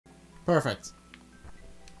Perfect.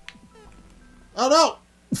 Oh no!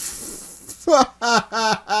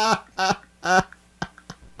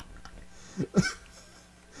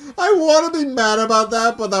 I want to be mad about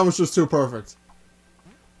that, but that was just too perfect.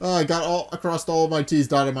 Oh, I got across all of my T's,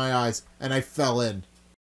 dotted my I's, and I fell in.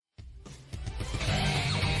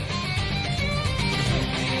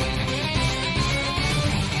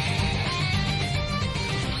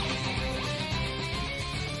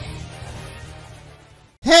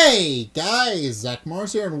 Hey guys, Zack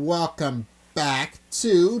here, and welcome back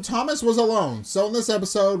to Thomas Was Alone. So in this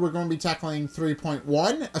episode, we're going to be tackling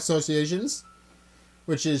 3.1, Associations,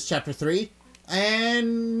 which is Chapter 3,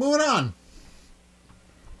 and moving on.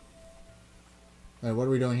 Alright, what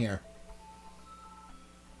are we doing here?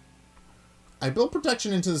 I built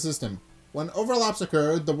protection into the system. When overlaps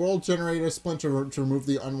occurred, the world generated a splinter to remove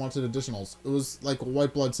the unwanted additionals. It was like a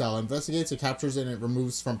white blood cell. It investigates, it captures, and it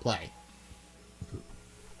removes from play.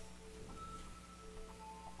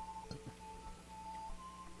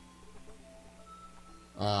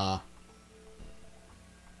 Laura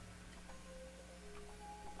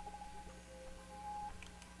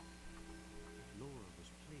was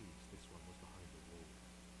pleased this one was behind the wall.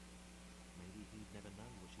 Maybe he'd never know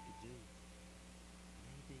what she could do.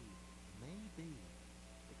 Maybe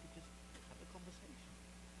they could just have a conversation.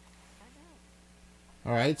 Find out.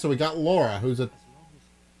 Alright, so we got Laura, who's a As long as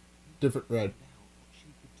he different could red. find out what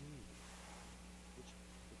she could do, which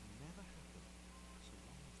would never happen so long as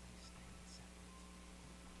they stayed separate.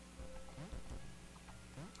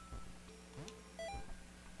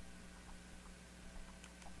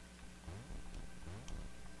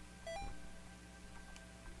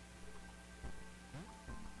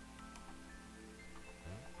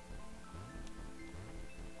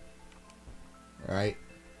 Alright.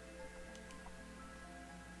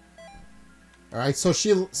 Alright,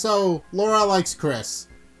 so Laura likes Chris.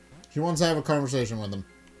 She wants to have a conversation with him.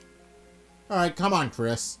 Alright, come on,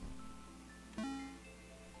 Chris.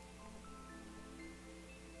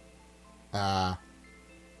 That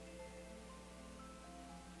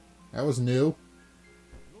was new.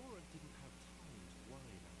 Laura didn't have time to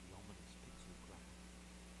worry about the ominous pixel cloud.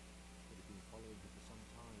 It had been following her for some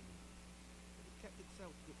time, but it kept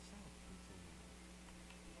itself to itself until now.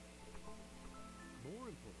 More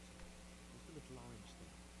important was the little orange thing.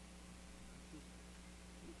 It was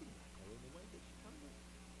looking at her in the way that she kind of,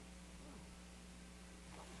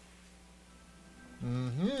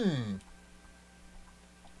 Mm-hmm.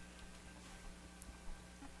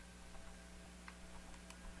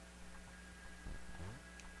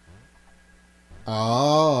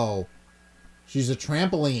 Oh. She's a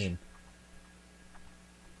trampoline.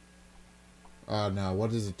 Oh no,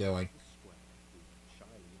 what is it doing? the square, who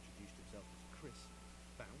shyly introduced himself as Chris,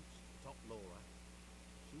 bounced atop Laura.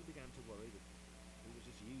 She began to worry that he was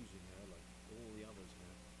just using her like all the others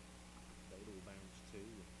had. They'd all bounced too,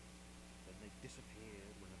 and then they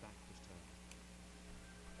disappeared when her back was turned.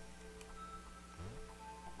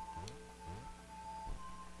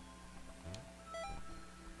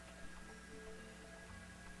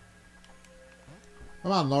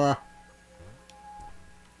 Come on, Laura.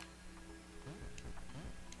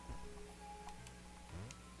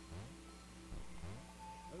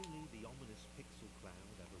 Only the ominous pixel cloud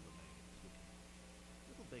ever remains, looking a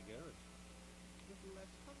little bigger and a little less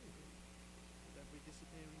hungry with every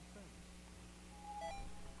disappearing friend.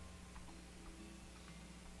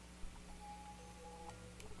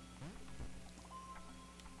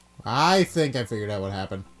 I think I figured out what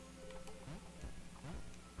happened.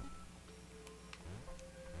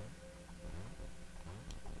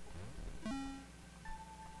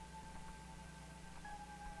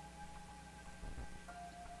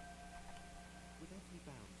 With every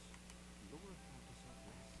bounce, Laura found herself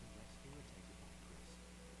less and less irritated by Chris.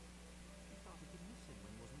 She started to miss him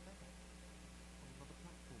when he wasn't there, on another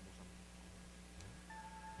platform or something.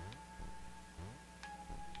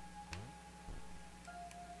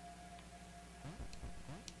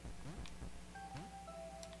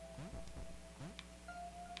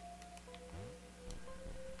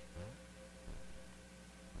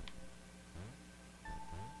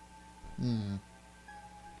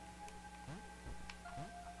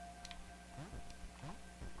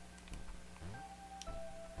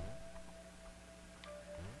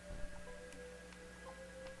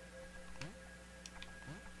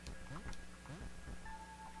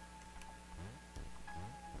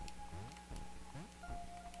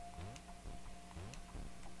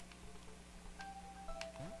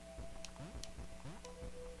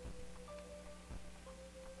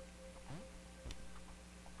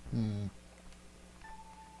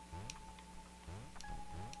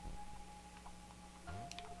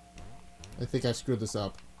 I think I screwed this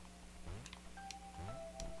up.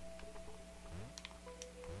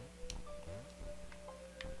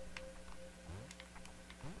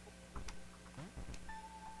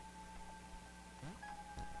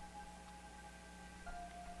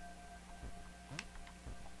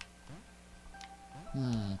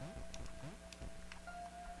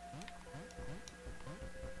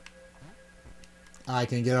 I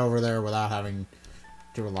can get over there without having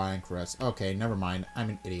to rely on Chris. Okay, never mind. I'm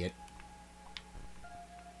an idiot.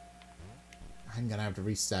 I'm gonna have to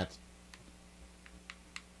reset.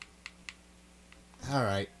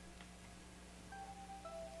 Alright.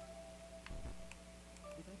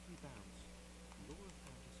 With every bounce, Laura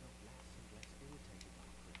found herself less and less irritated by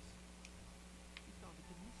Chris. She started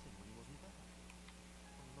to miss him when he wasn't there.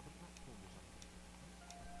 On another platform or something.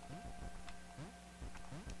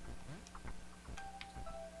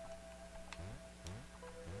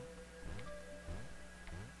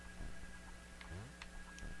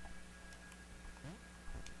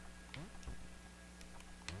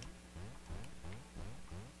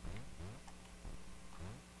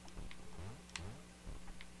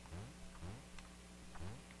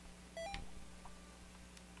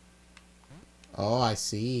 Oh, I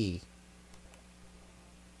see.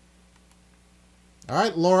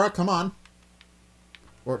 Alright, Laura, come on.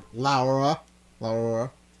 Or Laura.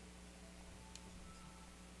 Laura.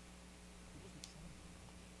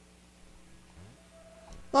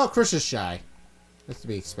 Well, Chris is shy. That's to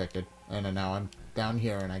be expected. And now I'm down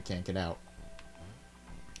here and I can't get out.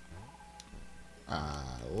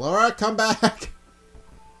 Laura, come back!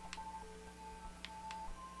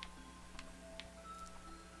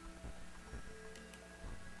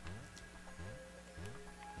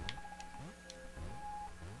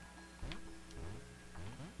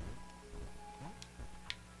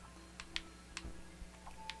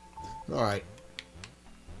 Alright.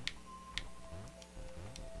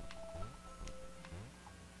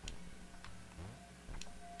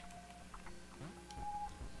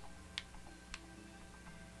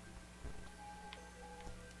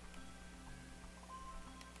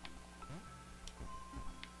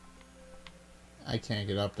 I can't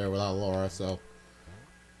get up there without Laura, so...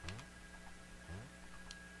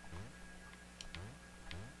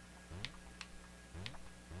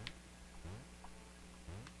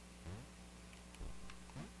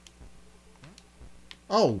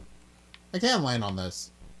 Oh! I can land on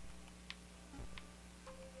this.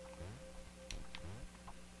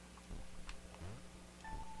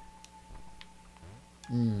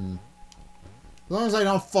 As long as I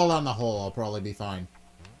don't fall down the hole, I'll probably be fine.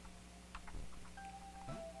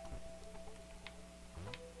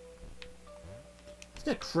 Let's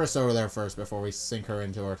get Chris over there first before we sink her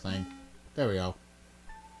into her thing. There we go.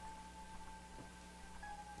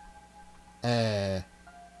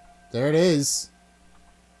 There it is.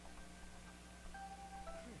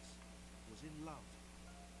 Chris was in love.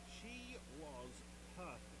 She was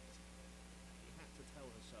perfect. He had to tell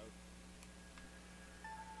her so.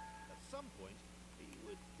 At some point, he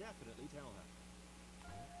would definitely tell her.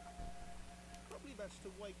 Probably best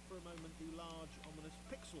to wait for a moment the large, ominous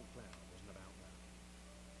pixel cloud wasn't about there.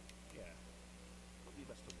 Yeah, probably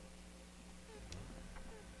best to wait.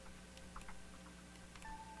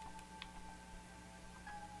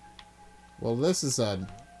 Well, this is a...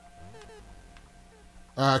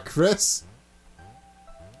 Chris?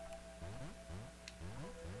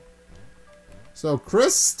 So,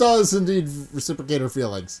 Chris does indeed reciprocate her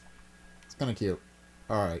feelings. It's kind of cute.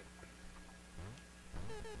 Alright.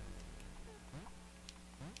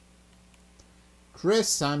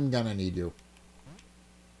 Chris, I'm gonna need you.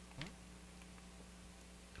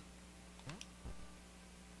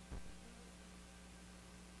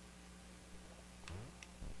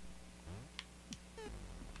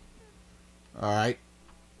 Alright.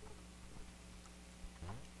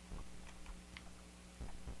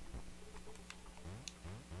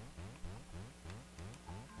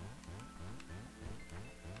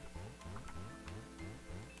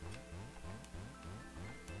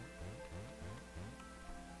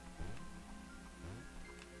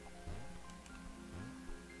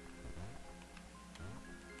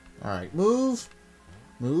 Alright, move.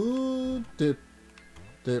 Move. Dip.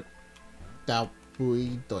 Dip. Down.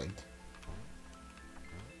 We doink.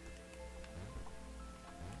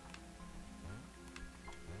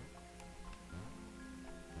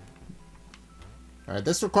 Alright,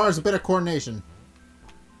 this requires a bit of coordination.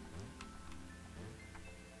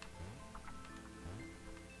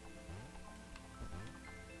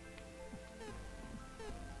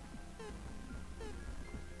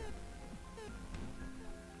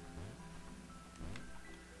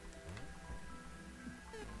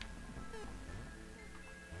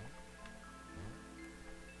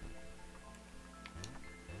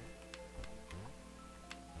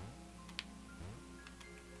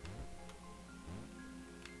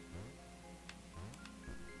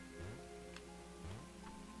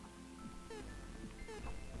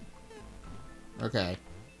 Okay.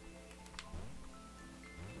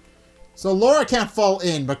 So Laura can't fall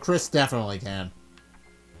in, but Chris definitely can.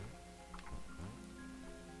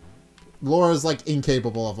 Laura's, like,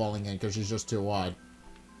 incapable of falling in because she's just too wide.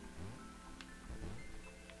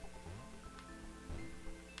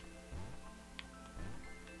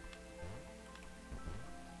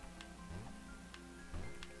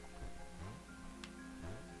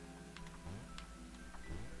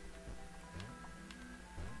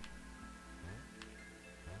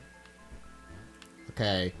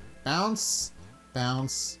 Okay. Bounce.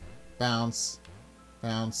 Bounce. Bounce.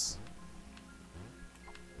 Bounce.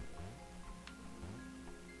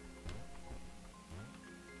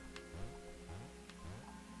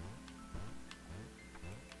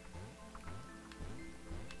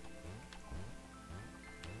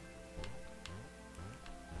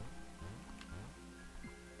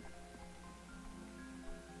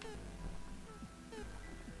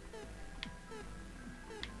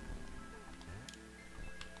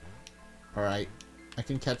 Alright. I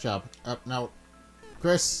can catch up. Up now.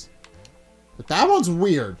 Chris. But that one's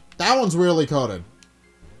weird. That one's weirdly coded.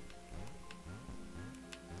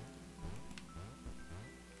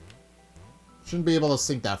 Shouldn't be able to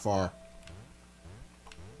sink that far.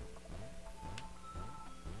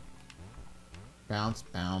 Bounce,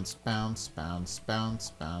 bounce, bounce, bounce, bounce,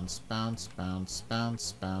 bounce, bounce, bounce,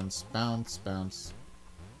 bounce, bounce, bounce, bounce.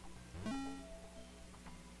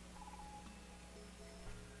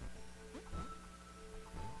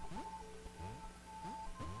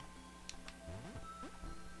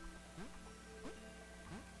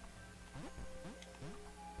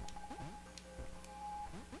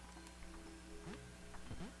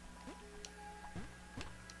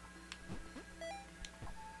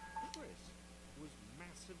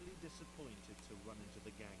 Disappointed to run into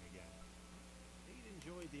the gang again. He'd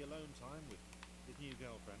enjoyed the alone time with his new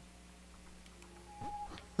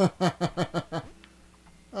girlfriend.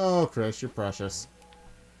 Oh, Chris, you're precious.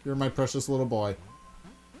 You're my precious little boy.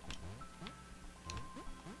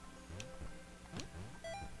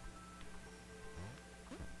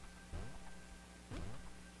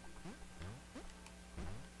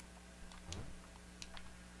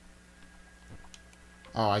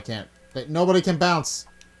 Oh, I can't. Nobody can bounce.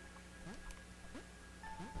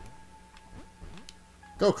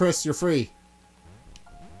 Go, Chris, you're free. Is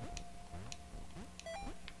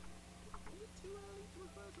it too early to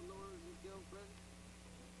refer to Laura as his girlfriend?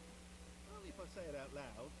 Only if I say it out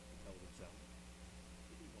loud, he told himself.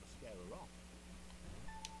 He didn't want to scare her off.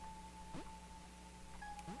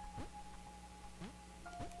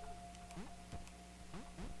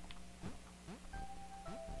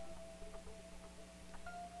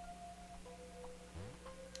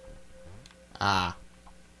 Ah.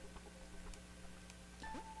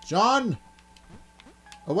 John!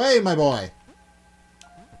 Away, my boy!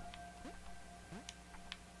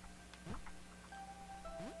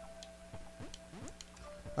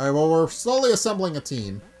 Alright, well, we're slowly assembling a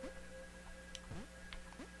team.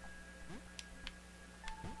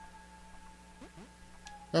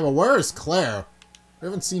 Yeah, but where is Claire? We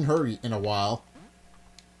haven't seen her in a while.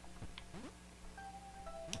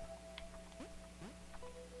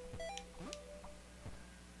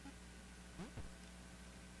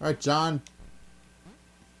 Alright, John.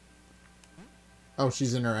 Oh,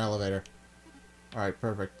 she's in her elevator. Alright,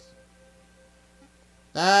 perfect.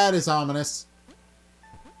 That is ominous.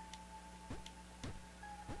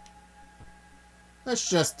 Let's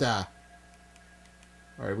just, Alright,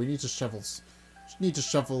 we need to shuffle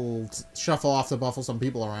off to buffle some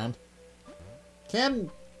people around. Can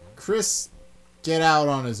Chris get out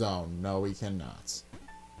on his own? No, he cannot.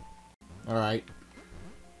 Alright.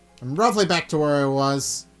 I'm roughly back to where I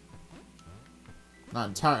was. Not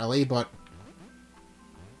entirely, but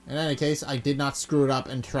in any case, I did not screw it up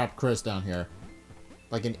and trap Chris down here.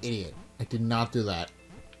 Like an idiot. I did not do that.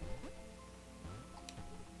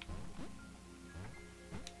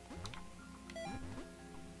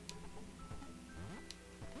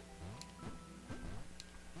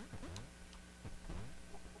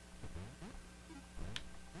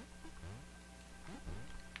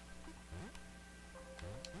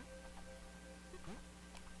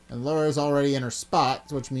 And Laura's already in her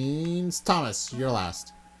spot, which means Thomas, you're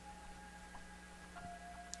last.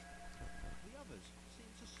 The others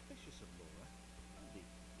seemed suspicious of Laura, and the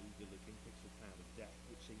eager-looking pixel-clouded deck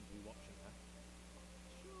which seemed to be watching her.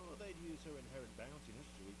 Sure, they'd use her inherent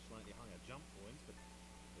bounciness to reach slightly higher jump points, but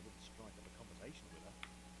they wouldn't strike up a conversation with her.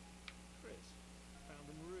 Chris found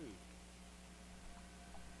them rude.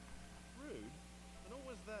 Rude? And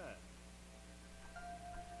always there.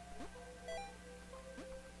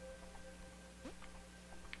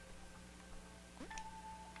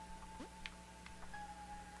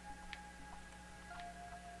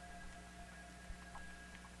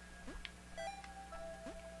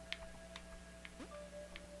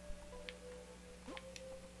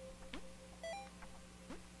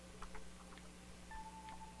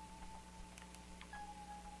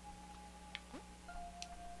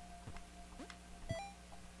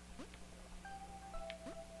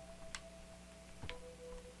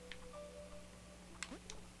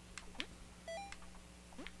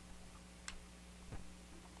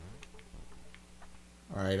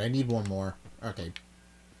 Alright, I need one more. Okay.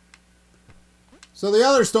 So the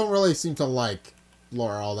others don't really seem to like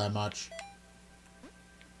Laura all that much.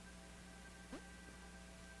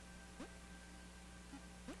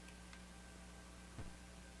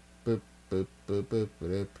 Boop, boop, boop, boop, boop,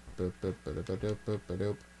 boop, boop, boop, boop, boop, boop, boop,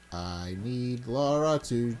 boop. I need Laura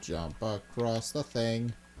to jump across the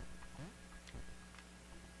thing.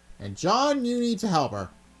 And John, you need to help her.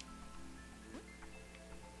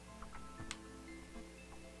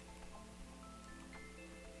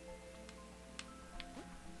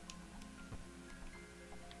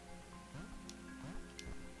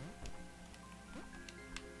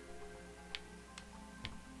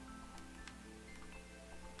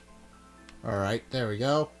 Alright, there we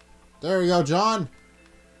go. There we go, John.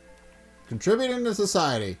 Contributing to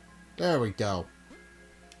society. There we go.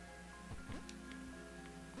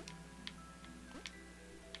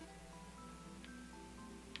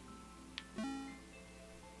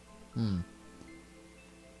 The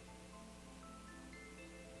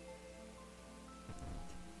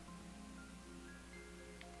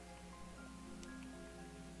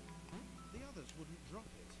others wouldn't drop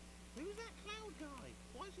it. Who's that cloud guy?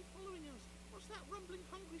 Why is he following us? What's that rumbling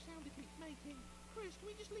hungry sound he keeps making? Chris, can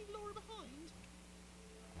we just leave Laura behind?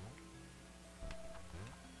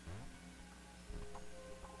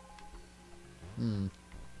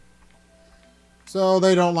 So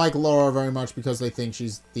they don't like Laura very much because they think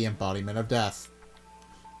she's the embodiment of death.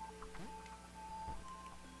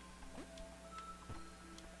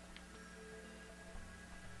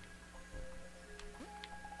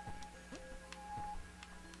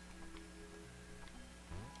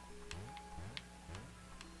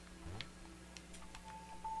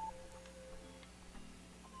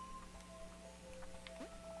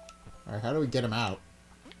 Alright, how do we get him out?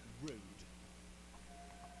 Rude.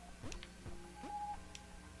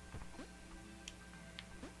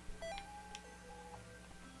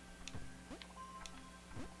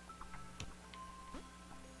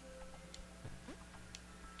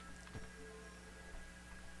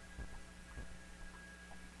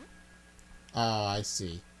 Oh, I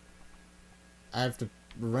see. I have to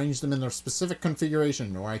arrange them in their specific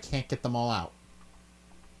configuration or I can't get them all out.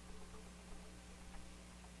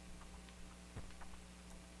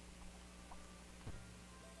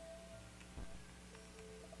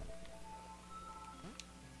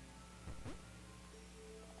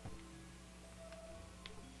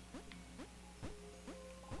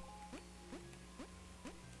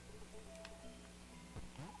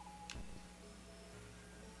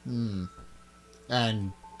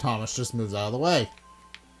 And Thomas just moves out of the way.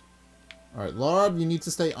 Alright, Laura, you need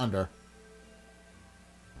to stay under.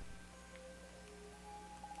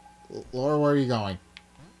 Laura, where are you going?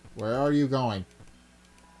 Where are you going?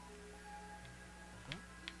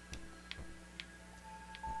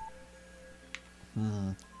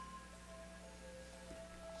 Alright,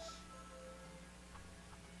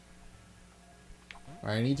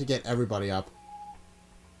 I need to get everybody up.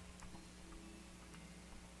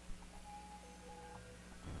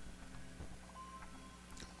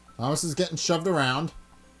 Thomas is getting shoved around.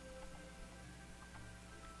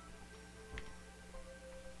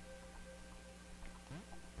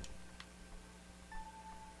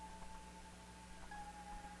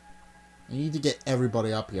 I need to get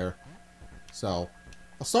everybody up here. So,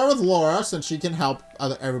 I'll start with Laura since she can help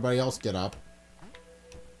everybody else get up.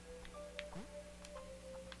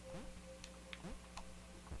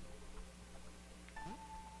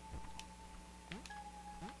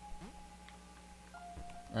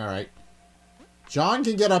 Alright. John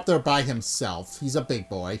can get up there by himself. He's a big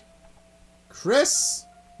boy. Chris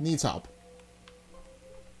needs help.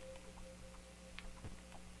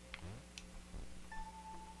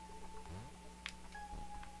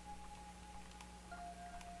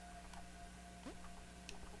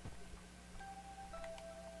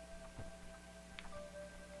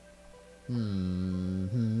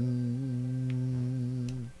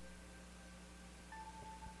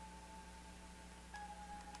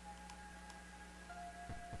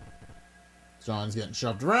 John's getting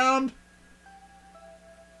shoved around.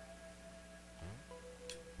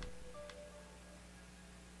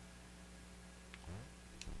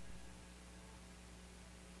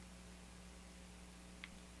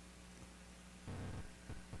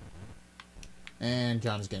 And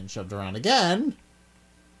John's getting shoved around again.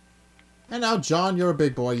 And now, John, you're a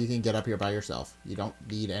big boy. You can get up here by yourself. You don't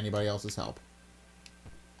need anybody else's help.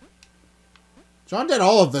 John did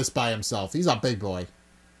all of this by himself. He's a big boy.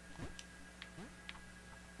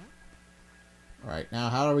 Alright, now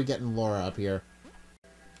how are we getting Laura up here?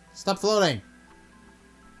 Stop floating!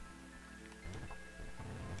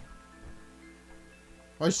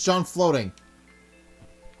 Why is John floating?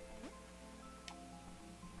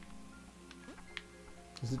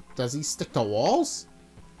 Does he stick to walls?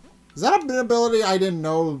 Is that an ability I didn't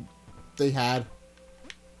know they had?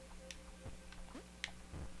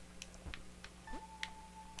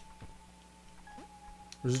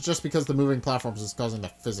 Or is it just because the moving platforms is causing the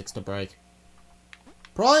physics to break?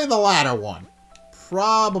 Probably the latter one.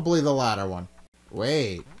 Probably the latter one.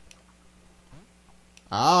 Wait.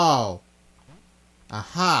 Oh.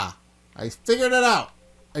 Aha. I figured it out.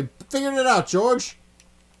 I figured it out, George.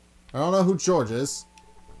 I don't know who George is.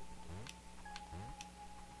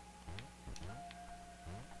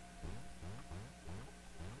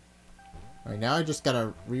 Alright, now I just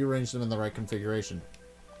gotta rearrange them in the right configuration.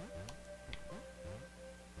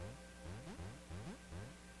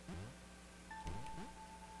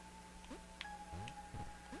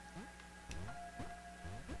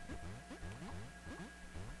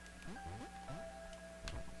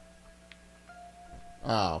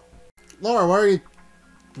 Oh. Laura, where are you?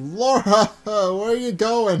 Laura, where are you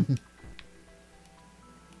going?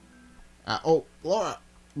 Oh, Laura.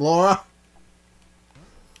 Laura.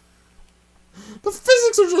 The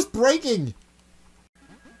physics are just breaking.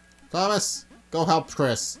 Thomas, go help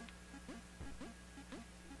Chris.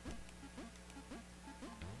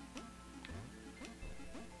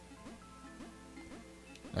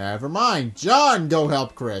 Never mind. John, go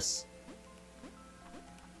help Chris.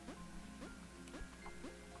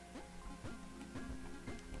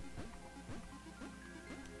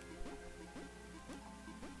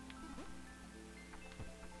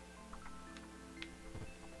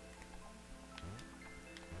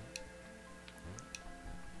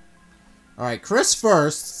 Alright, Chris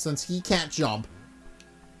first, since he can't jump.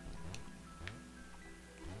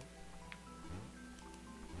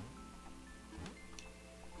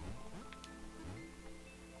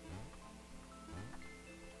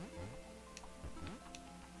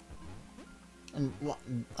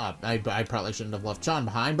 And I probably shouldn't have left John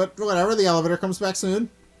behind, but whatever, the elevator comes back soon.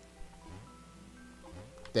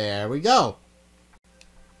 There we go.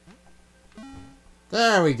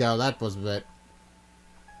 There we go, that was a bit.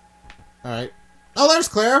 Alright. Oh, there's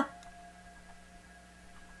Claire!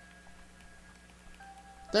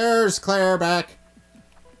 There's Claire back.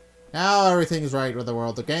 Now everything's right with the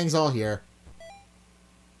world. The gang's all here.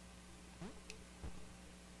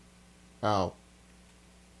 Oh.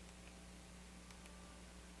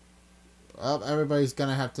 Well, everybody's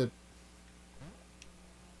gonna have to...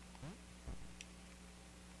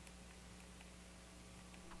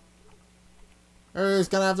 Everybody's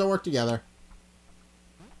gonna have to work together.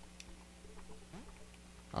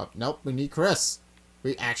 Oh, nope, we need Chris.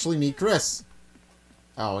 We actually need Chris.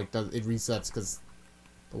 Oh, it resets because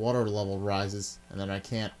the water level rises, and then I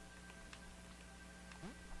can't.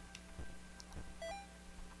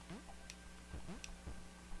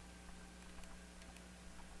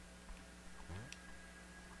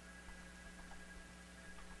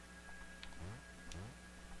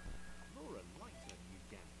 Laura liked her new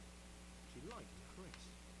gang. She liked Chris.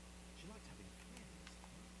 She liked having friends.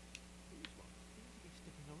 These ones seem to be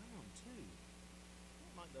sticking around too.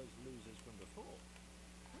 Not like those losers from before.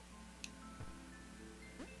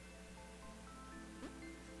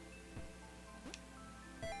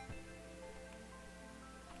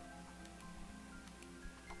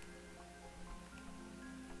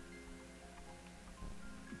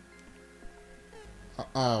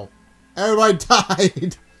 Uh-oh. Everybody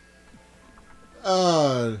died!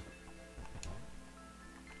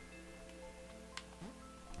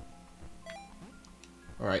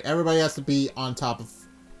 Alright, everybody has to be on top of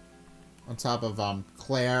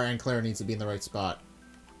Claire, and Claire needs to be in the right spot.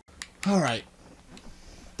 Alright.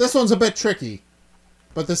 This one's a bit tricky.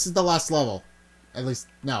 But this is the last level. At least,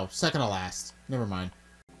 no, second to last. Never mind.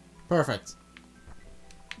 Perfect.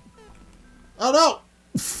 Oh no!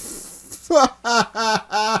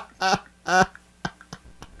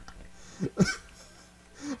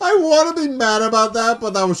 I want to be mad about that,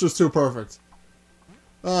 but that was just too perfect.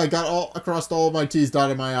 I got across all of my T's,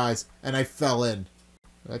 dotted my I's, and I fell in.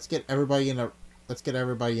 Let's get everybody in the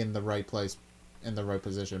right place, in the right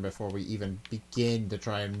position before we even begin to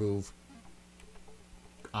try and move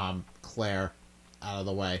Claire out of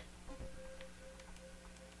the way.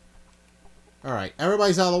 Alright,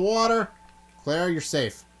 everybody's out of the water. Claire, you're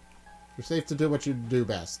safe. You're safe to do what you do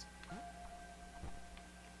best.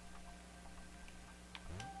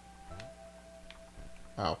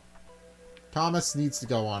 Oh. Thomas needs to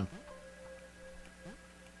go on.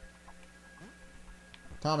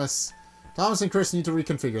 Thomas and Chris need to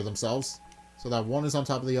reconfigure themselves so that one is on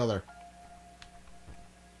top of the other.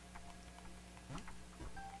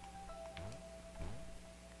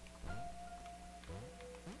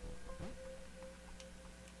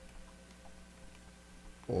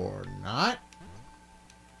 not.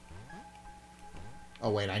 Oh,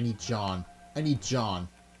 wait, I need John. I need John.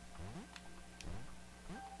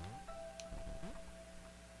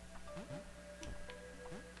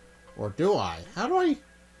 Or do I? How do I...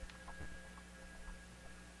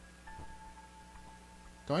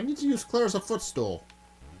 Do I need to use Claire as a footstool?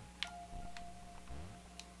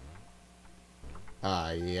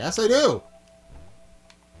 Yes I do!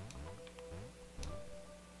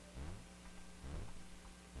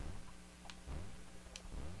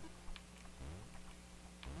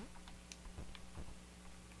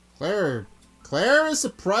 Claire is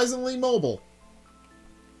surprisingly mobile.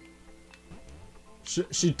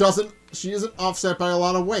 She isn't offset by a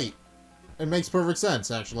lot of weight. It makes perfect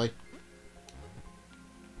sense, actually.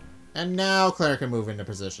 And now Claire can move into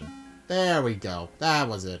position. There we go. That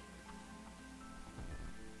was it.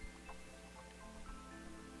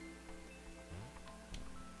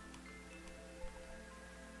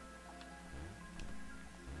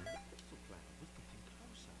 Crystal cloud was getting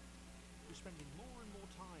closer. It was spending more and more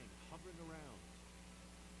time hovering around.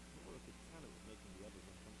 Laura could tell it was making the others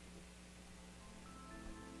uncomfortable.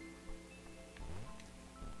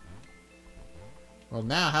 Well,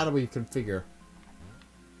 now how do we configure?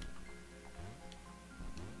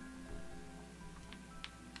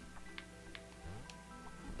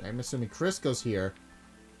 I'm assuming Chris goes here.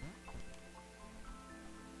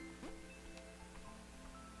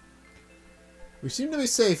 We seem to be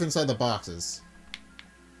safe inside the boxes.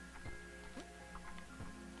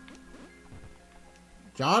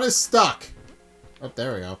 John is stuck. Oh,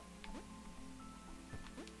 there we go.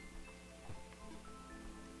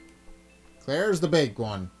 Claire's the big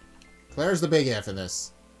one. Claire's the big F in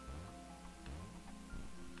this.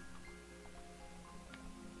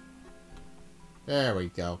 There we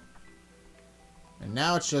go. And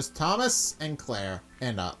now it's just Thomas and Claire.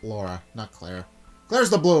 And Laura, not Claire. Claire's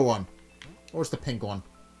the blue one. Where's the pink one?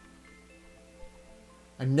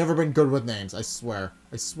 I've never been good with names, I swear.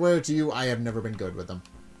 I swear to you, I have never been good with them.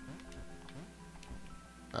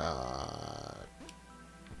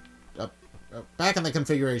 Back in the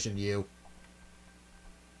configuration, you.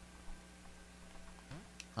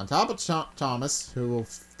 On top of Thomas, who will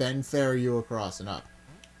then ferry you across and up.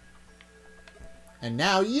 And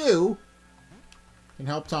now you can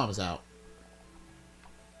help Thomas out.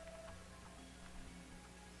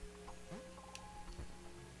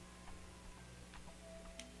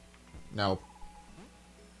 No.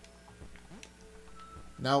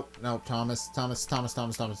 Nope, no, Thomas.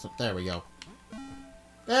 There we go.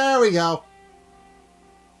 There we go.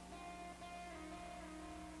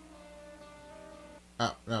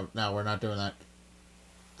 Oh, no, we're not doing that.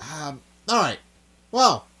 Alright.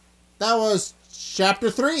 Well, that was Chapter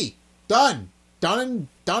 3. Done. Done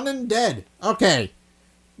and dead. Okay.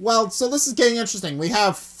 Well, so this is getting interesting. We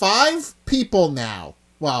have 5 people now.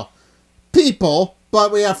 Well, people,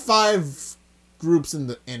 but we have 5 groups in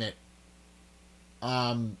it.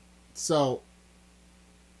 So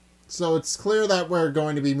it's clear that we're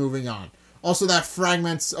going to be moving on. Also, that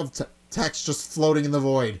fragments of text just floating in the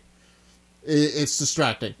void. It's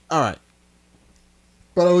distracting. Alright.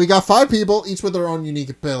 But we got 5 people, each with their own unique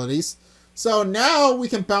abilities. So now we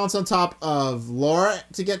can bounce on top of Laura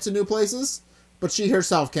to get to new places. But she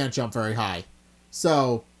herself can't jump very high.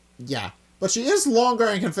 So, yeah. But she is longer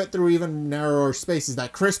and can fit through even narrower spaces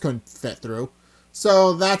that Chris couldn't fit through.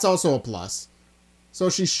 So that's also a plus. So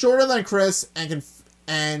she's shorter than Chris and can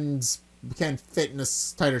fit in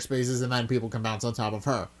tighter spaces, and then people can bounce on top of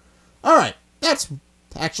her. Alright, that's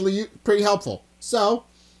actually pretty helpful. So,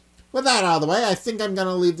 with that out of the way, I think I'm going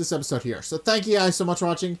to leave this episode here. So thank you guys so much for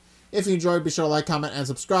watching. If you enjoyed, be sure to like, comment, and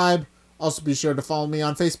subscribe. Also, be sure to follow me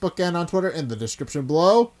on Facebook and on Twitter in the description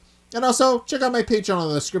below. And also, check out my Patreon in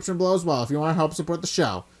the description below as well if you want to help support the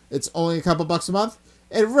show. It's only a couple bucks a month.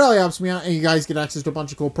 It really helps me out, and you guys get access to a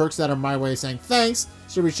bunch of cool perks that are my way of saying thanks.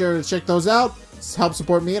 So be sure to check those out. Help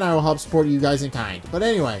support me, and I will help support you guys in kind. But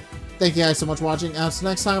anyway, thank you guys so much for watching. And until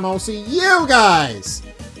next time, I will see you guys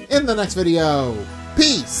in the next video.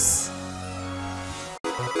 Peace!